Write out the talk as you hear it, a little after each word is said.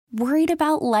Worried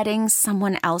about letting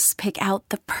someone else pick out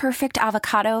the perfect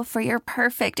avocado for your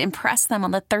perfect impress them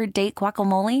on the third date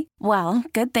guacamole? Well,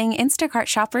 good thing Instacart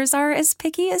shoppers are as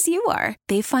picky as you are.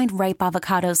 They find ripe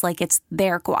avocados like it's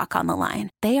their guac on the line.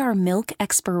 They are milk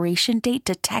expiration date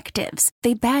detectives.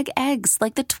 They bag eggs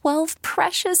like the 12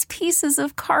 precious pieces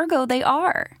of cargo they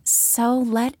are. So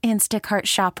let Instacart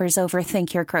shoppers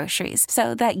overthink your groceries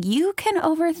so that you can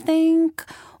overthink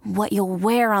what you'll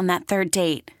wear on that third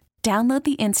date. Download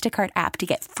the Instacart app to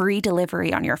get free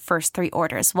delivery on your first 3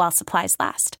 orders while supplies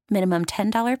last. Minimum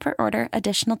 $10 per order.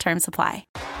 Additional terms apply.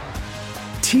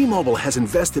 T-Mobile has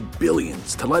invested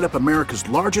billions to light up America's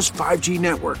largest 5G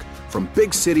network, from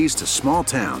big cities to small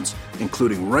towns,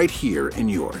 including right here in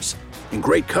yours. And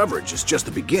great coverage is just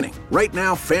the beginning. Right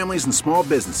now, families and small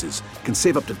businesses can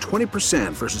save up to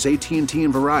 20% versus AT&T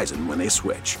and Verizon when they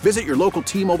switch. Visit your local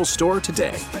T-Mobile store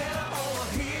today.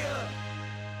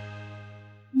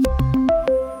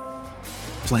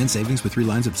 Plan savings with 3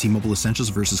 lines of T-Mobile Essentials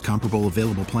versus comparable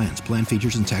available plans. Plan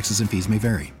features and taxes and fees may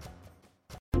vary.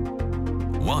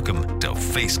 Welcome to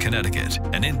Face Connecticut,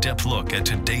 an in-depth look at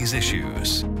today's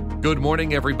issues. Good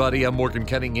morning, everybody. I'm Morgan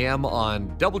Cunningham on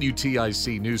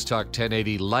WTIC News Talk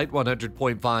 1080, Light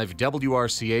 100.5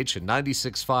 WRCH and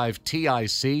 96.5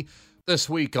 TIC. This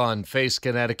week on Face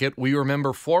Connecticut, we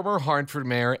remember former Hartford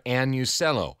Mayor Ann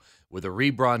Uccello with a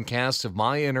rebroadcast of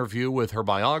my interview with her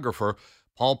biographer,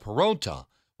 Paul Pirrota,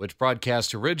 which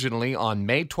broadcast originally on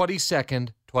May 22nd,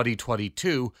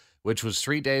 2022, which was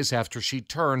 3 days after she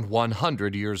turned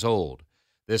 100 years old.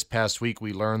 This past week,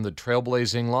 we learned the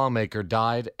trailblazing lawmaker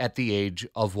died at the age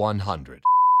of 100.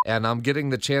 And I'm getting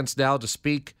the chance now to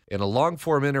speak in a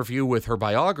long-form interview with her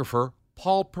biographer,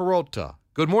 Paul Pirrota.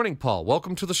 Good morning, Paul.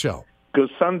 Welcome to the show.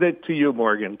 Good Sunday to you,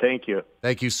 Morgan. Thank you.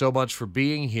 Thank you so much for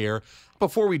being here.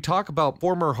 Before we talk about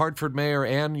former Hartford Mayor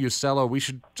Ann Uccello, we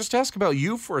should just ask about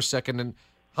you for a second. And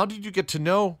how did you get to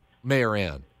know Mayor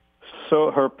Ann?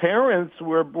 So her parents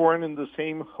were born in the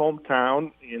same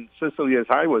hometown in Sicily as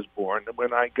I was born.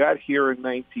 When I got here in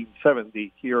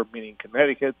 1970, here meaning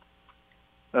Connecticut,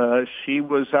 she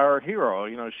was our hero.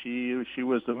 You know, she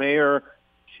was the mayor.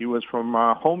 She was from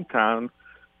our hometown.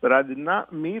 But I did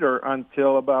not meet her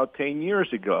until about 10 years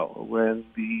ago when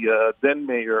the then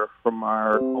mayor from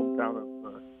our hometown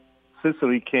of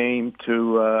Sicily came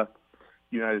to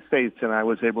the United States, and I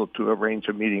was able to arrange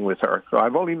a meeting with her. So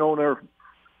I've only known her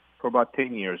for about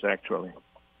 10 years, actually.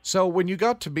 So when you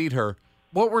got to meet her,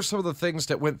 what were some of the things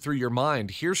that went through your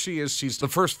mind? Here she is. She's the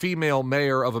first female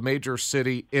mayor of a major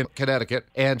city in Connecticut,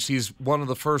 and she's one of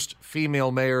the first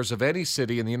female mayors of any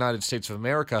city in the United States of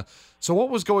America. So what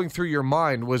was going through your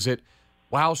mind? Was it,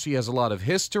 wow, she has a lot of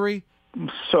history?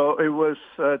 So it was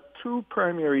 2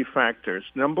 primary factors.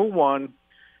 Number one,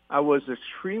 I was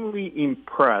extremely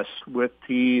impressed with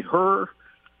her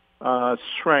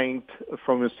strength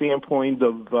from the standpoint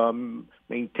of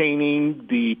maintaining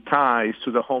the ties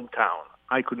to the hometown.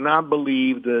 I could not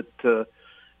believe that,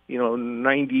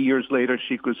 90 years later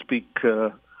she could speak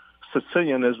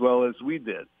Sicilian as well as we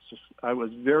did. I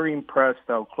was very impressed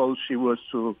how close she was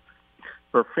to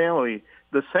her family.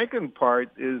 The second part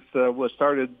is what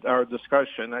started our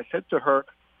discussion. I said to her,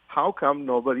 how come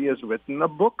nobody has written a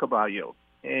book about you?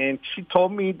 And she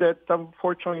told me that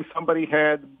unfortunately somebody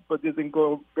had, but it didn't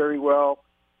go very well.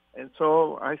 And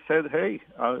so I said, hey,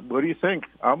 what do you think?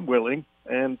 I'm willing.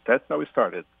 And that's how we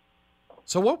started.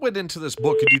 So what went into this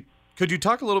book? Could you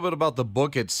talk a little bit about the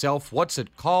book itself? What's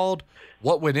it called?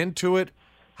 What went into it?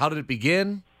 How did it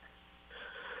begin?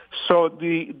 So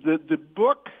the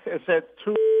book has had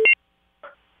 2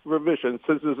 revisions.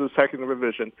 This is the second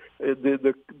revision.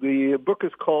 The book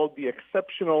is called The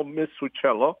Exceptional Miss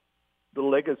Uccello, the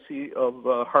legacy of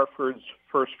Hartford's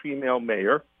first female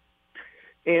mayor.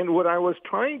 And what I was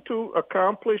trying to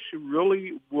accomplish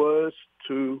really was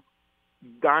to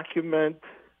document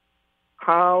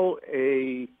how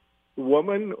a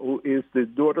woman who is the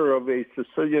daughter of a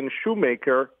Sicilian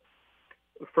shoemaker,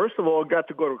 first of all, got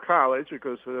to go to college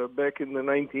because back in the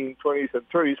 1920s and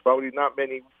 30s, probably not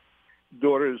many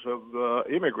daughters of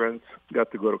immigrants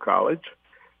got to go to college.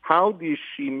 How did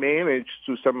she manage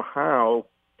to somehow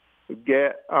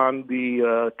get on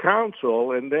the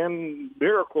council, and then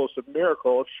miracles of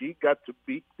miracles, she got to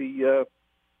beat the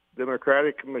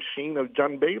Democratic machine of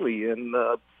John Bailey and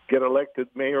get elected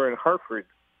mayor in Hartford.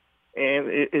 And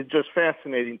it's just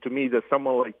fascinating to me that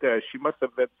someone like that, she must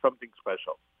have had something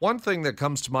special. One thing that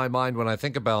comes to my mind when I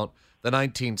think about the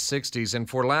 1960s, and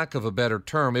for lack of a better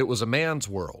term, it was a man's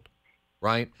world,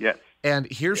 right? Yes.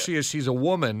 And here she is, she's a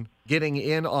woman getting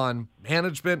in on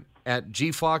management at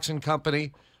G. Fox and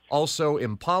Company, also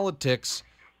in politics.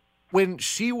 When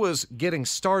she was getting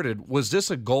started, was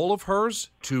this a goal of hers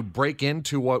to break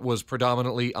into what was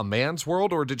predominantly a man's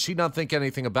world, or did she not think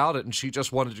anything about it and she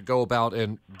just wanted to go about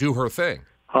and do her thing?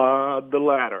 The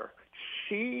latter.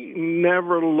 She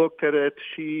never looked at it,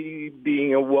 she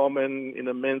being a woman in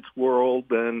a men's world,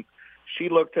 and she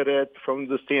looked at it from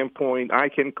the standpoint, I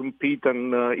can compete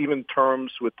on even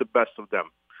terms with the best of them.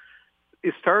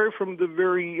 It started from the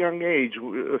very young age.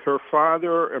 Her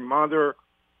father and mother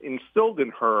instilled in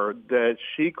her that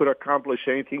she could accomplish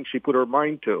anything she put her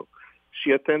mind to.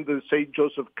 She attended St.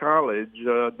 Joseph College,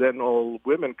 then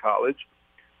all-women college,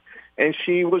 and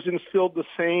she was instilled the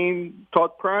same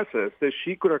thought process that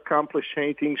she could accomplish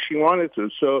anything she wanted to.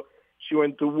 So she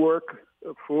went to work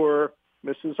for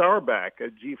Mrs. Auerbach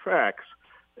at GFAX.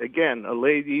 Again, a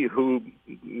lady who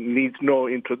needs no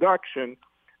introduction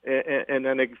and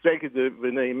an executive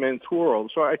in a men's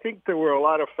world. So I think there were a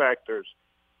lot of factors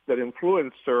that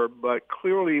influenced her, but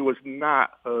clearly it was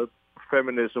not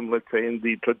feminism, let's say, in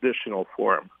the traditional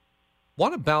form.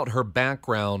 What about her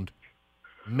background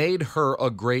made her a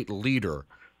great leader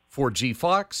for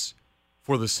GFOX,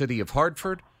 for the city of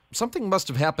Hartford? Something must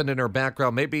have happened in her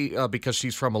background, maybe because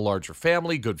she's from a larger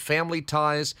family, good family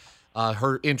ties,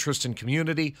 her interest in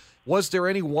community. Was there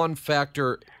any one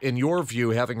factor, in your view,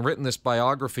 having written this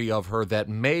biography of her, that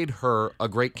made her a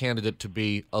great candidate to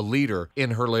be a leader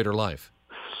in her later life?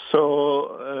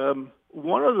 So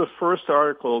one of the first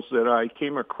articles that I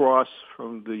came across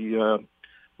from the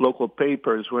local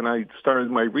papers when I started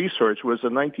my research was a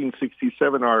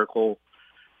 1967 article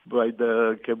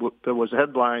that was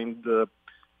headlined,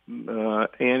 Ann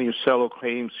Uccello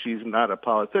claims she's not a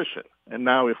politician. And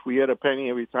now if we had a penny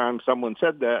every time someone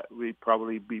said that, we'd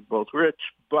probably be both rich.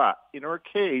 But in her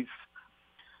case,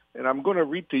 and I'm going to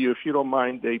read to you, if you don't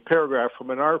mind, a paragraph from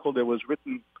an article that was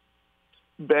written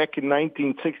back in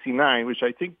 1969, which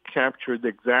I think captured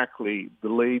exactly the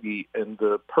lady and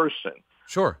the person.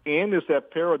 Sure. Ann is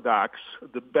that paradox,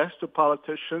 the best of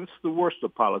politicians, the worst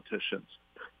of politicians.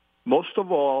 Most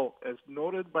of all, as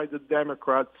noted by the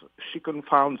Democrats, she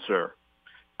confounds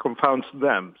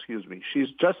them. She's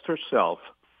just herself.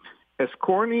 As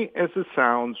corny as it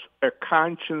sounds, her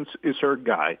conscience is her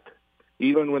guide,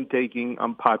 even when taking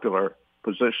unpopular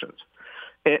positions.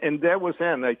 And that was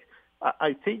Ann.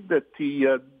 I think that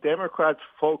the Democrats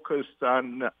focused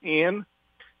on Ann,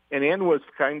 and Ann was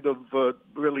kind of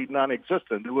really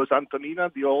non-existent. It was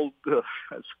Antonina, the old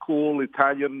school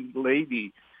Italian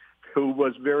lady who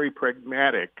was very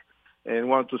pragmatic and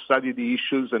wanted to study the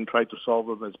issues and try to solve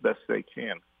them as best they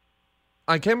can.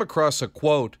 I came across a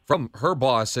quote from her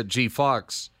boss at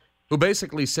GFOX who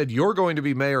basically said, "You're going to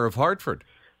be mayor of Hartford."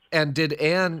 And did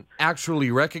Ann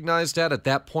actually recognize that at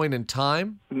that point in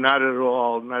time? Not at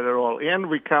all, not at all. Ann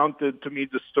recounted to me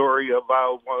the story of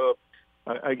how,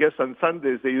 I guess on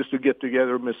Sundays they used to get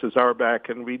together, Mrs. Auerbach,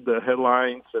 and read the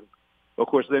headlines. And, of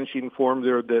course, then she informed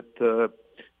her that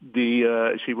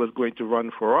she was going to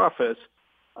run for office.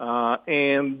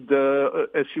 And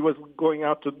as she was going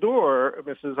out the door,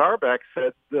 Mrs. Auerbach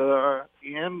said,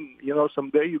 Ann,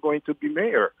 someday you're going to be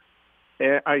mayor.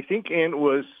 And I think Ann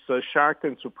was shocked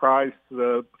and surprised.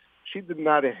 She did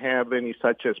not have any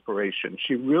such aspiration.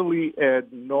 She really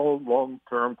had no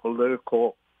long-term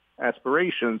political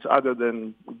aspirations other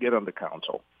than get on the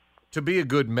council. To be a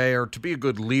good mayor, to be a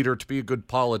good leader, to be a good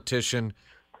politician,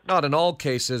 not in all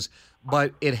cases,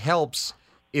 but it helps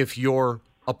if you're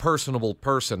a personable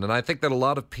person. And I think that a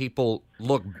lot of people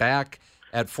look back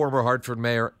at former Hartford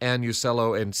Mayor Ann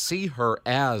Uccello and see her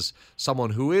as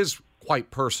someone who is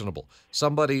quite personable,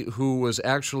 somebody who was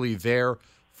actually there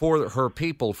for her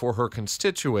people, for her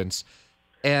constituents.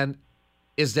 And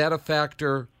is that a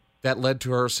factor that led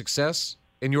to her success,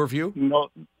 in your view?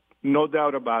 No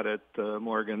doubt about it,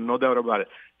 Morgan, no doubt about it.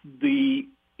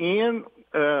 Ann,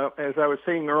 as I was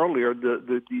saying earlier,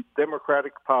 the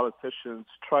Democratic politicians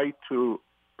tried to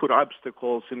put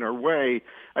obstacles in her way.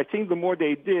 I think the more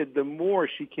they did, the more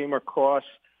she came across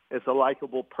as a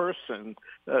likable person.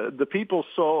 The people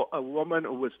saw a woman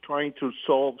who was trying to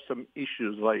solve some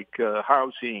issues like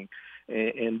housing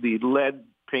and the lead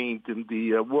paint and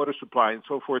the water supply and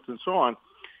so forth and so on.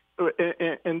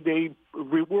 And they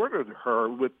rewarded her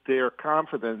with their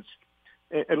confidence.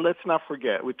 And let's not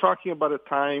forget, we're talking about a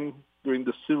time during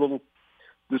the civil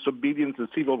disobedience and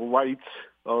civil rights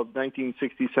of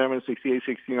 1967, 68,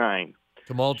 69.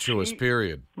 Tumultuous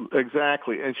period.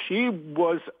 Exactly. And she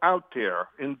was out there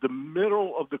in the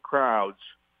middle of the crowds,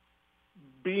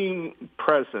 being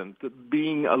present,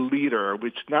 being a leader,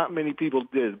 which not many people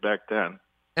did back then.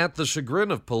 At the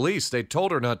chagrin of police, they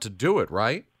told her not to do it,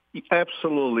 right?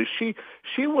 Absolutely.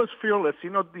 She was fearless.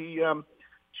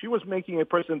 she was making a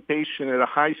presentation at a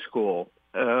high school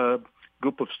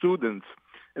group of students,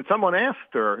 and someone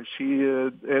asked her,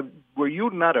 were you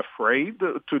not afraid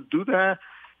to do that?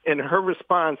 And her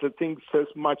response, I think, says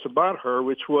much about her,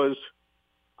 which was,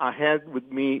 I had with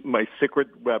me my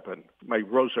secret weapon, my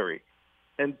rosary.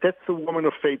 And that's the woman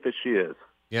of faith that she is.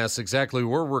 Yes, exactly.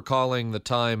 We're recalling the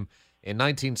time in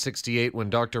 1968 when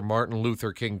Dr. Martin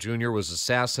Luther King Jr. was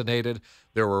assassinated.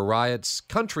 There were riots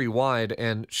countrywide,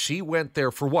 and she went there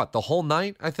for what? The whole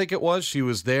night, I think it was? She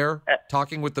was there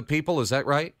talking with the people. Is that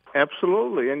right?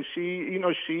 Absolutely. And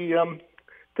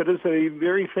that is a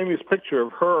very famous picture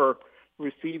of her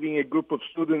receiving a group of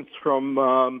students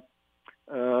from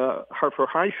Hartford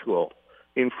High School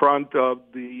in front of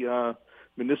the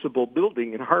municipal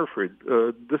building in Hartford,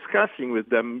 discussing with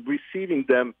them, receiving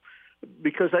them,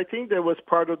 because I think that was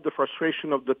part of the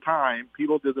frustration of the time.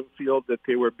 People didn't feel that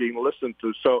they were being listened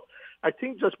to. So I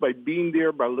think just by being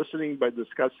there, by listening, by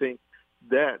discussing,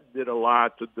 that did a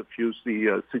lot to diffuse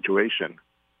the situation.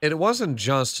 And it wasn't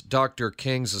just Dr.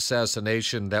 King's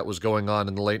assassination that was going on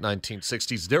in the late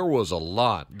 1960s. There was a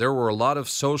lot. There were a lot of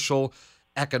social,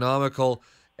 economical,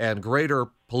 and greater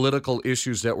political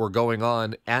issues that were going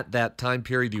on at that time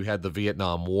period. You had the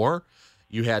Vietnam War.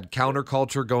 You had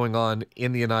counterculture going on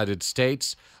in the United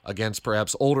States against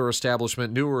perhaps older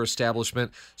establishment, newer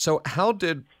establishment. So how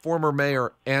did former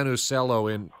Mayor Ann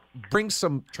Uccello bring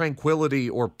some tranquility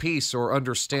or peace or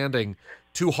understanding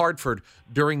to Hartford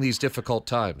during these difficult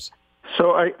times?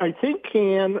 So I think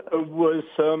Ann was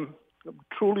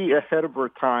truly ahead of her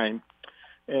time.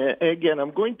 Again,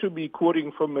 I'm going to be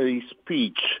quoting from a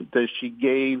speech that she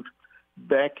gave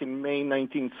back in May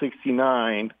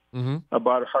 1969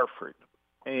 about Hartford.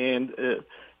 And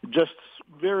just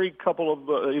very couple of,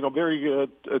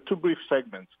 two brief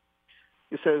segments.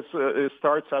 It says, it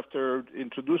starts after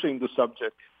introducing the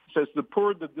subject. It says, the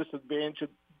poor, the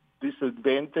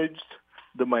disadvantaged,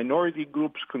 the minority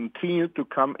groups continue to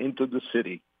come into the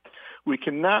city. We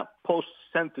cannot post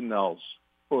sentinels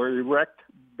or erect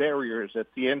barriers at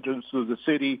the entrance to the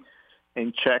city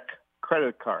and check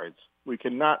credit cards. We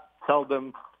cannot tell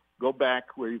them, go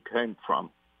back where you came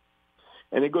from.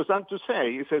 And it goes on to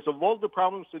say, it says, of all the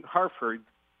problems in Hartford,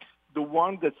 the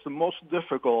one that's the most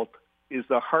difficult is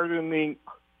the hardening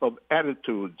of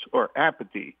attitudes or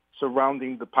apathy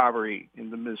surrounding the poverty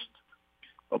in the midst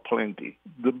of plenty.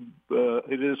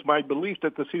 It is my belief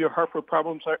that the city of Hartford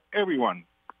problems are everyone's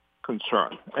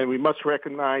concern, and we must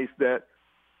recognize that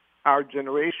our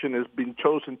generation has been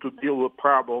chosen to deal with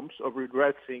problems of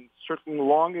redressing certain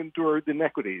long-endured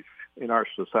inequities in our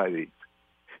society.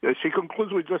 She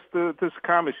concludes with just this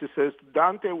comment. She says,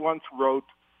 Dante once wrote,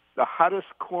 the hottest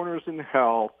corners in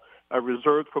hell are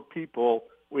reserved for people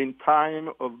who in time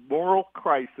of moral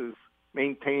crisis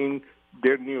maintain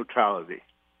their neutrality.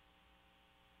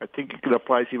 I think it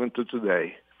applies even to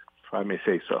today, if I may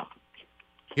say so.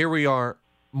 Here we are,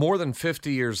 more than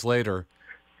 50 years later.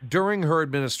 During her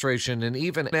administration and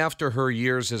even after her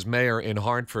years as mayor in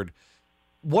Hartford,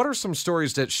 what are some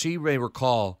stories that she may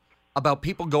recall about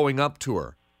people going up to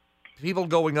her? People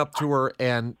going up to her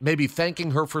and maybe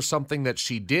thanking her for something that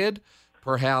she did,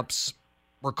 perhaps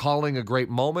recalling a great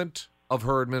moment of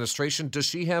her administration. Does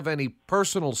she have any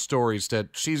personal stories that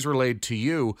she's relayed to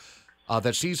you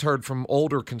that she's heard from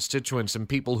older constituents and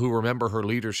people who remember her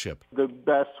leadership? The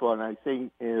best one, I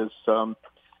think, is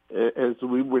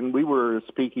when we were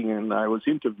speaking and I was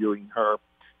interviewing her, at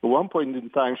one point in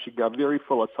time she got very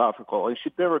philosophical, and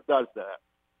she never does that.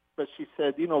 But she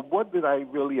said, what did I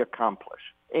really accomplish?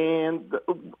 And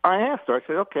I asked her, I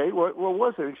said, okay, what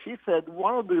was it? And she said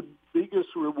one of the biggest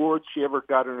rewards she ever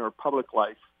got in her public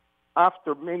life,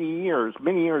 after many years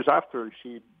after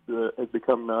she had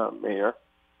become mayor,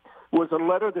 was a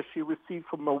letter that she received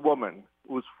from a woman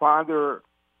whose father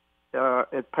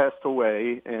had passed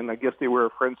away, and I guess they were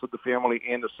friends of the family,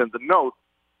 and to send a note.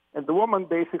 And the woman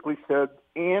basically said,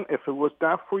 Ann, if it was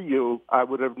not for you, I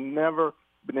would have never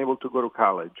been able to go to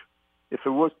college. If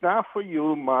it was not for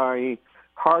you, my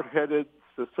hard-headed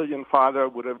Sicilian father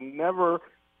would have never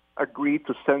agreed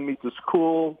to send me to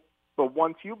school. But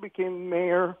once you became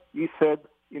mayor, he said,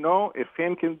 if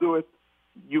Ann can do it,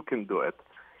 you can do it.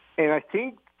 And I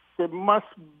think there must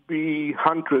be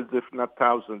hundreds, if not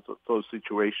thousands, of those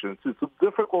situations. It's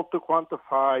difficult to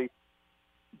quantify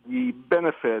the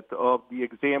benefit of the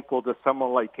example that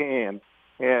someone like Ann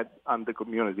had on the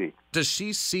community. Does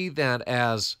she see that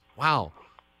as, wow,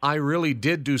 I really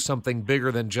did do something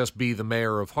bigger than just be the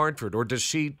mayor of Hartford? Or does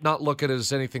she not look at it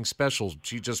as anything special?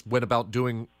 She just went about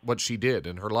doing what she did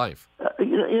in her life.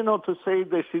 To say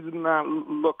that she did not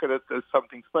look at it as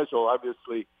something special,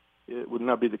 obviously it would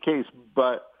not be the case.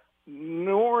 But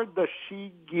nor does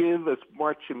she give as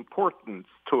much importance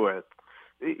to it.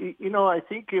 I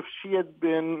think if she had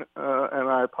been, and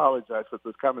I apologize for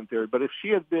this commentary, but if she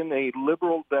had been a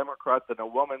liberal Democrat and a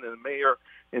woman and a mayor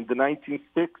in the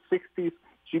 1960s,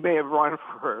 she may have run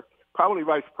for probably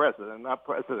vice president, not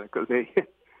president, because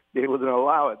they wouldn't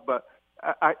allow it. But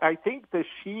I think that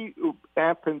she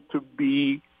happened to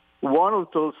be one of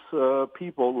those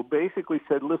people who basically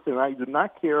said, listen, I do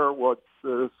not care what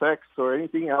sex or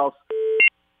anything else.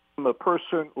 I'm a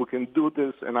person who can do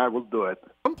this, and I will do it.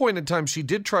 At one point in time, she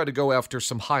did try to go after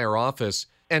some higher office,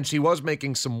 and she was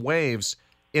making some waves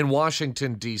in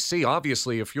Washington, D.C.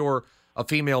 Obviously, if you're a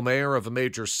female mayor of a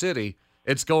major city,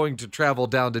 it's going to travel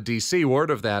down to D.C., word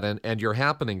of that, and your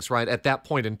happenings, right? At that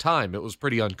point in time, it was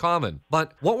pretty uncommon.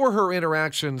 But what were her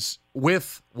interactions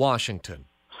with Washington?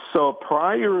 So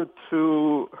prior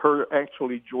to her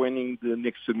actually joining the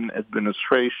Nixon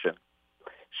administration,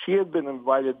 she had been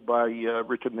invited by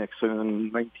Richard Nixon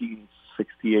in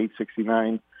 1968,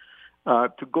 69,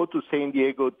 to go to San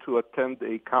Diego to attend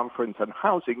a conference on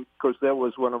housing because that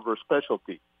was one of her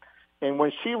specialties. And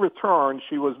when she returned,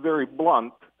 she was very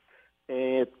blunt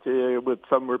and with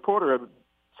some reporter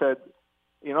said,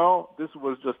 this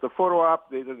was just a photo op.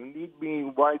 They didn't need me.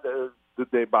 Why did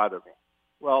they bother me?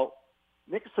 Well,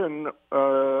 Nixon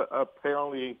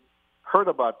apparently heard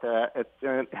about that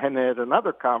and at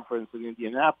another conference in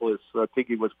Indianapolis, I think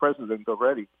he was president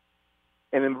already,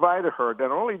 and invited her.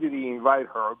 Not only did he invite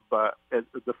her, but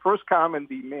the first comment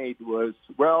he made was,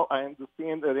 well, I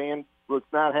understand that Ann was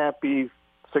not happy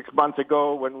 6 months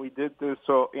ago when we did this,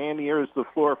 so Ann, here's the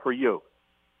floor for you.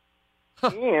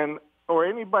 Ann, or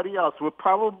anybody else, would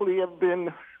probably have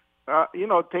been,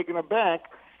 taken aback.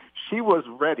 She was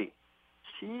ready.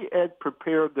 She had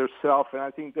prepared herself, and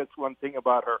I think that's one thing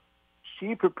about her.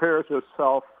 She prepares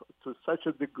herself to such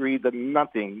a degree that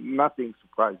nothing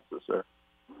surprises her.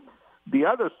 The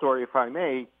other story, if I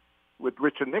may, with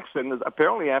Richard Nixon,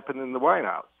 apparently happened in the White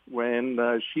House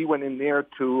when she went in there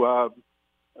to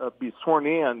be sworn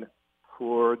in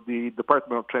for the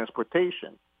Department of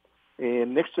Transportation.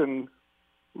 And Nixon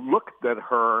looked at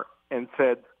her and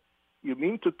said, you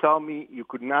mean to tell me you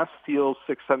could not steal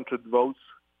 600 votes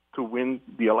to win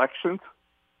the elections?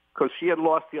 Because she had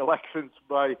lost the elections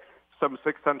by some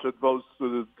 600 votes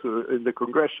in the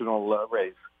congressional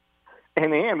race.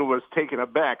 And Ann was taken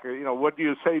aback. What do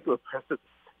you say to a president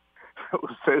who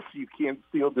says you can't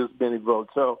steal this many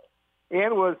votes? So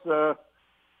Ann was,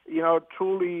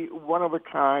 truly one of a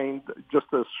kind, just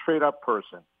a straight-up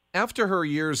person. After her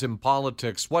years in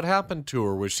politics, what happened to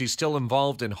her? Was she still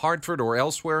involved in Hartford or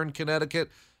elsewhere in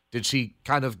Connecticut? Did she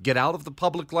kind of get out of the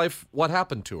public life? What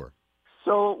happened to her?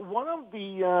 So one of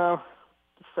the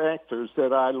factors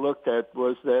that I looked at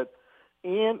was that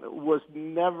Ann was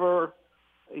never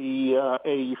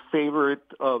a favorite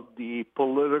of the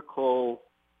political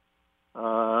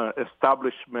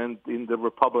establishment in the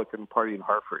Republican Party in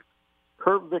Hartford.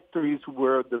 Her victories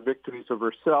were the victories of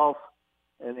herself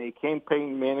and a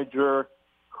campaign manager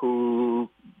who,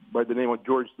 by the name of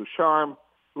George Ducharme,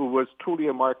 who was truly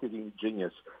a marketing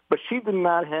genius. But she did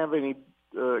not have any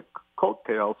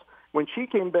coattails. When she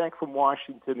came back from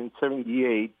Washington in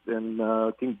 78, and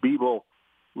I think Beeble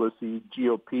was the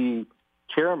GOP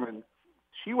chairman,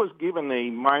 she was given a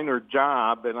minor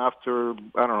job, and after,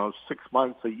 6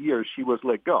 months, a year, she was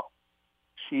let go.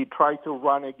 She tried to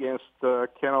run against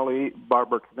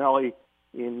Barbara Kennelly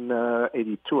in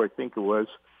 82, I think it was,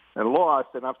 and lost.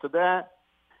 And after that,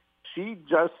 she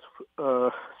just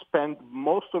spent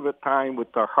most of the time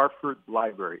with the Hartford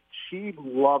Library. She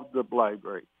loved the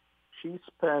library. She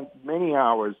spent many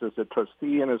hours as a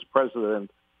trustee and as president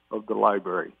of the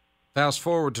library. Fast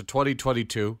forward to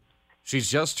 2022. She's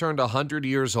just turned 100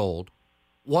 years old.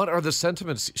 What are the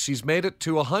sentiments? She's made it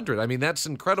to 100. I mean, that's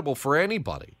incredible for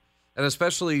anybody, and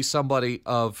especially somebody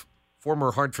of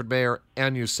former Hartford Mayor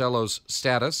Ann Uccello's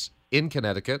status in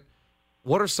Connecticut.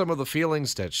 What are some of the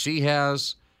feelings that she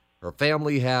has, her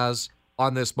family has,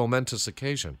 on this momentous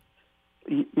occasion?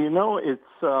 It's,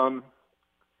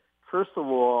 first of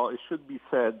all, it should be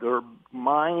said, her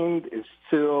mind is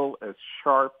still as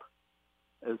sharp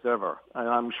as ever. And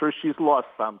I'm sure she's lost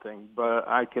something, but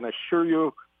I can assure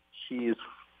you she is,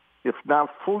 if not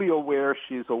fully aware,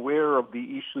 she's aware of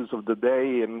the issues of the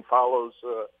day and follows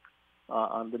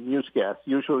on the newscast.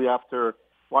 Usually after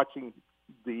watching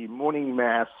the morning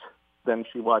mass, then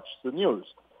she watched the news.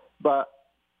 But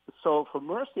so from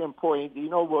her standpoint,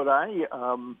 what I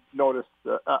noticed?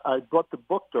 I brought the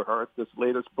book to her, this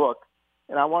latest book,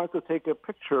 and I wanted to take a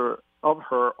picture of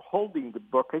her holding the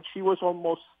book, and she was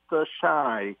almost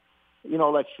shy.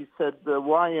 Like she said,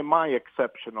 why am I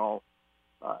exceptional?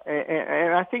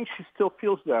 And I think she still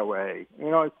feels that way.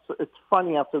 It's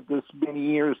funny after this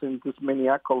many years and this many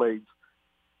accolades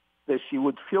that she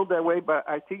would feel that way, but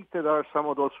I think there are some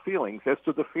of those feelings. As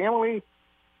to the family,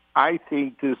 I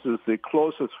think this is the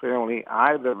closest family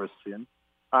I've ever seen.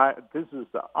 This is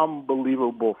an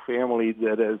unbelievable family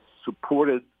that has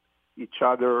supported each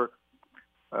other.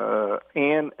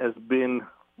 Ann has been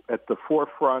at the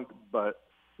forefront, but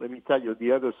let me tell you,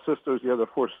 the other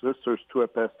 4 sisters, 2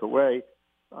 have passed away.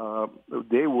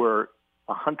 They were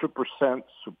 100%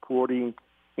 supporting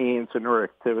Ann's and her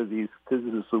activities. This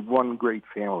is one great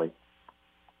family.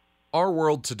 Our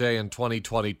world today in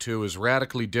 2022 is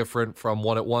radically different from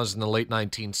what it was in the late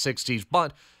 1960s,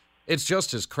 but it's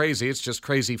just as crazy. It's just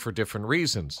crazy for different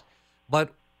reasons.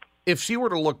 But if she were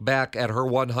to look back at her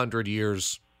 100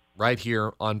 years right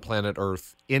here on planet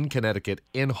Earth, in Connecticut,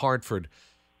 in Hartford,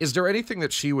 is there anything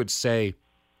that she would say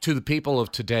to the people of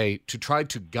today to try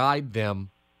to guide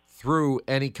them through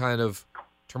any kind of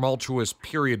tumultuous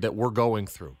period that we're going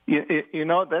through?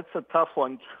 That's a tough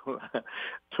one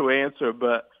to answer,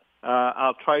 but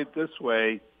I'll try it this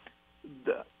way.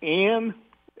 Ann,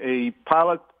 a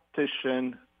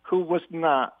politician who was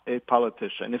not a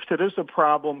politician. If there is a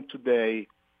problem today,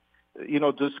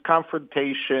 this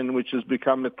confrontation, which has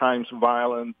become at times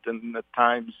violent and at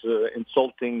times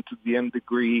insulting to the nth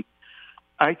degree,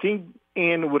 I think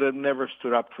Ann would have never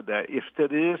stood up for that. If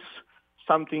there is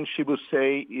something she would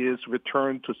say is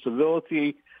return to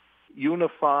civility,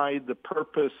 unify the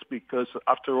purpose, because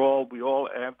after all, we all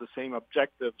have the same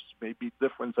objectives, maybe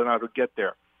different on how to get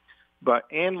there. But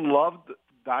Ann loved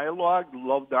dialogue,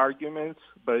 loved arguments,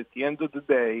 but at the end of the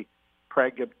day,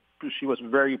 she was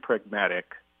very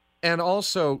pragmatic. And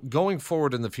also, going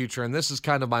forward in the future, and this is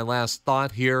kind of my last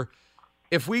thought here,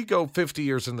 if we go 50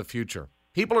 years in the future,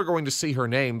 people are going to see her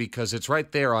name because it's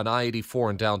right there on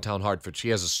I-84 in downtown Hartford. She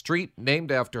has a street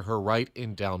named after her right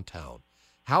in downtown.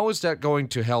 How is that going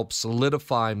to help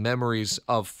solidify memories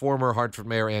of former Hartford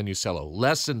Mayor Ann Uccello,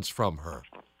 lessons from her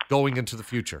going into the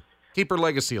future? Keep her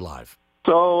legacy alive.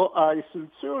 So I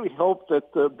sincerely hope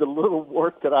that the little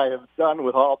work that I have done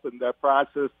would help in that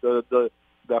process.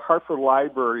 The Hartford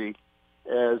Library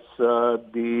as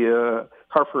the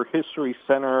Hartford History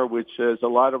Center, which has a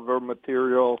lot of her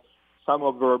material. Some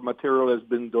of her material has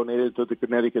been donated to the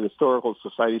Connecticut Historical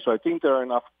Society. So I think there are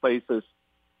enough places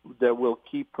that will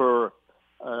keep her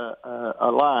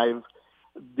alive.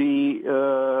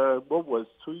 What was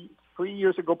 3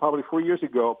 years ago, probably 4 years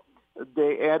ago,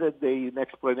 they added an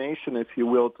explanation, if you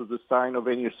will, to the sign of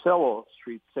Ann Uccello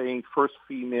Street saying first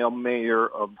female mayor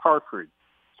of Hartford.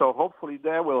 So hopefully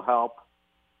that will help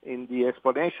in the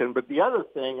explanation. But the other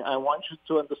thing I want you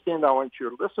to understand, I want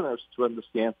your listeners to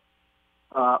understand,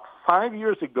 5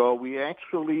 years ago, we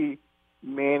actually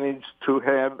managed to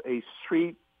have a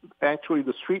street, actually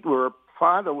the street where her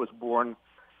father was born,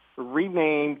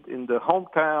 renamed in the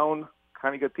hometown,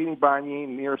 Canigatini Bagni,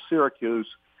 near Syracuse.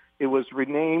 It was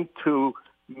renamed to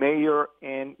Mayor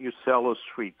Ann Uccello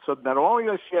Street. So not only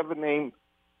does she have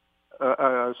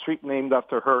a street named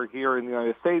after her here in the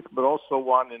United States, but also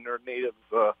one in her native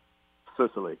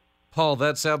Sicily. Paul,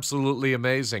 that's absolutely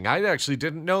amazing. I actually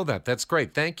didn't know that. That's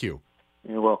great. Thank you.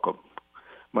 You're welcome.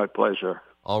 My pleasure.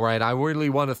 All right. I really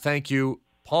want to thank you,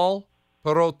 Paul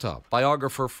Pirrota,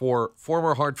 biographer for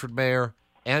former Hartford Mayor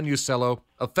Ann Uccello,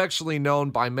 affectionately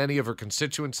known by many of her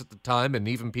constituents at the time and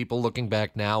even people looking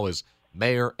back now as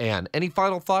Mayor Ann. Any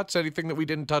final thoughts? Anything that we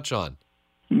didn't touch on?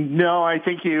 No, I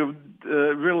think you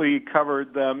really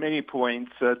covered many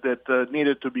points that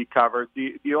needed to be covered.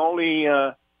 The only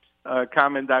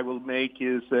comment I will make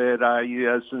is that I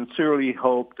sincerely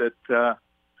hope that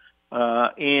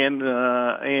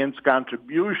Ann's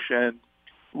contribution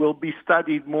will be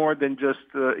studied more than just,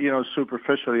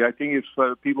 superficially. I think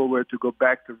if people were to go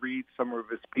back to read some of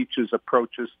his speeches,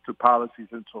 approaches to policies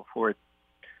and so forth,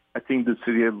 I think the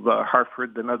city of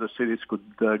Hartford and other cities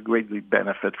could greatly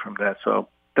benefit from that. So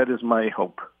that is my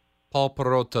hope. Paul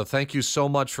Pirrota, thank you so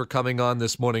much for coming on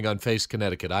this morning on Face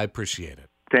Connecticut. I appreciate it.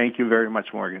 Thank you very much,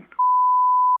 Morgan.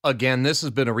 Again, this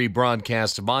has been a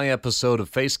rebroadcast of my episode of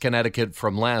Face Connecticut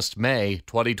from last May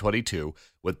 2022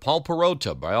 with Paul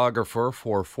Pirrota, biographer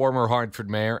for former Hartford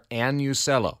Mayor Ann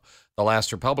Uccello, the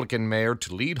last Republican mayor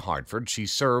to lead Hartford. She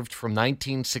served from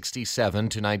 1967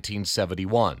 to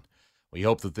 1971. We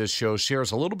hope that this show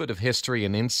shares a little bit of history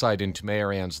and insight into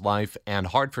Mayor Ann's life and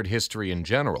Hartford history in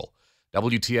general.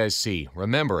 WTIC,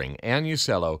 remembering Ann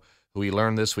Uccello, who we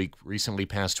learned this week recently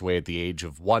passed away at the age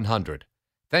of 100.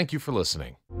 Thank you for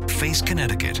listening. Face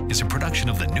Connecticut is a production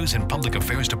of the News and Public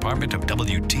Affairs Department of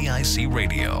WTIC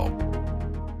Radio.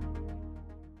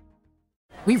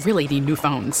 We really need new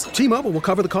phones. T-Mobile will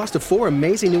cover the cost of 4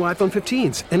 amazing new iPhone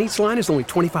 15s, and each line is only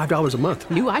 $25 a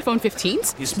month. New iPhone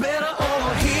 15s? It's better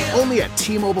over here. Only at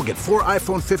T-Mobile, get 4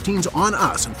 iPhone 15s on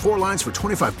us and 4 lines for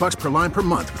 $25 per line per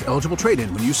month with eligible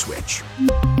trade-in when you switch.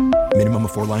 Minimum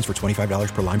of 4 lines for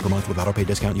 $25 per line per month with autopay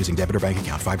discount using debit or bank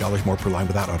account. $5 more per line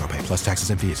without autopay, plus taxes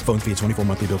and fees. Phone fee at 24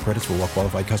 monthly bill credits for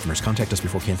well-qualified customers. Contact us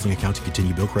before canceling account to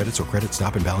continue bill credits or credit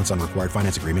stop and balance on required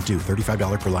finance agreement due.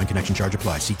 $35 per line connection charge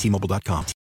applies. See T-Mobile.com.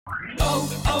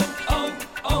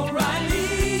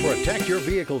 O'Reilly. Protect your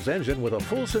vehicle's engine with a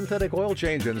full synthetic oil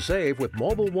change and save with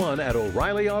Mobil 1 at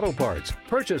O'Reilly Auto Parts.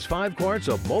 Purchase 5 quarts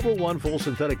of Mobil 1 full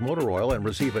synthetic motor oil and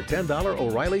receive a $10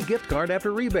 O'Reilly gift card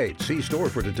after rebate. See store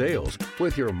for details.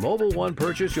 With your Mobil 1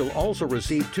 purchase, you'll also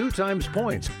receive 2 times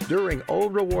points during O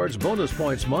Rewards Bonus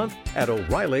Points Month at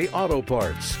O'Reilly Auto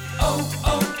Parts.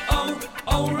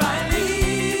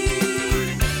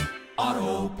 O'Reilly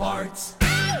Auto Parts.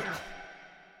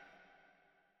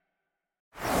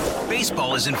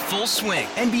 Baseball is in full swing.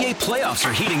 NBA playoffs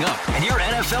are heating up, and your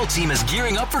NFL team is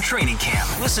gearing up for training camp.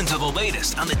 Listen to the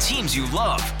latest on the teams you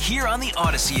love here on the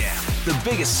Odyssey app. The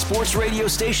biggest sports radio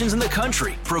stations in the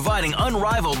country, providing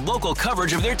unrivaled local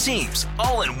coverage of their teams,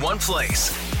 all in one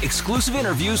place. Exclusive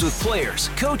interviews with players,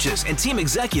 coaches, and team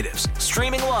executives,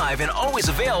 streaming live and always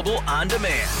available on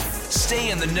demand.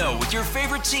 Stay in the know with your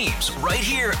favorite teams right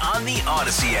here on the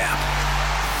Odyssey app.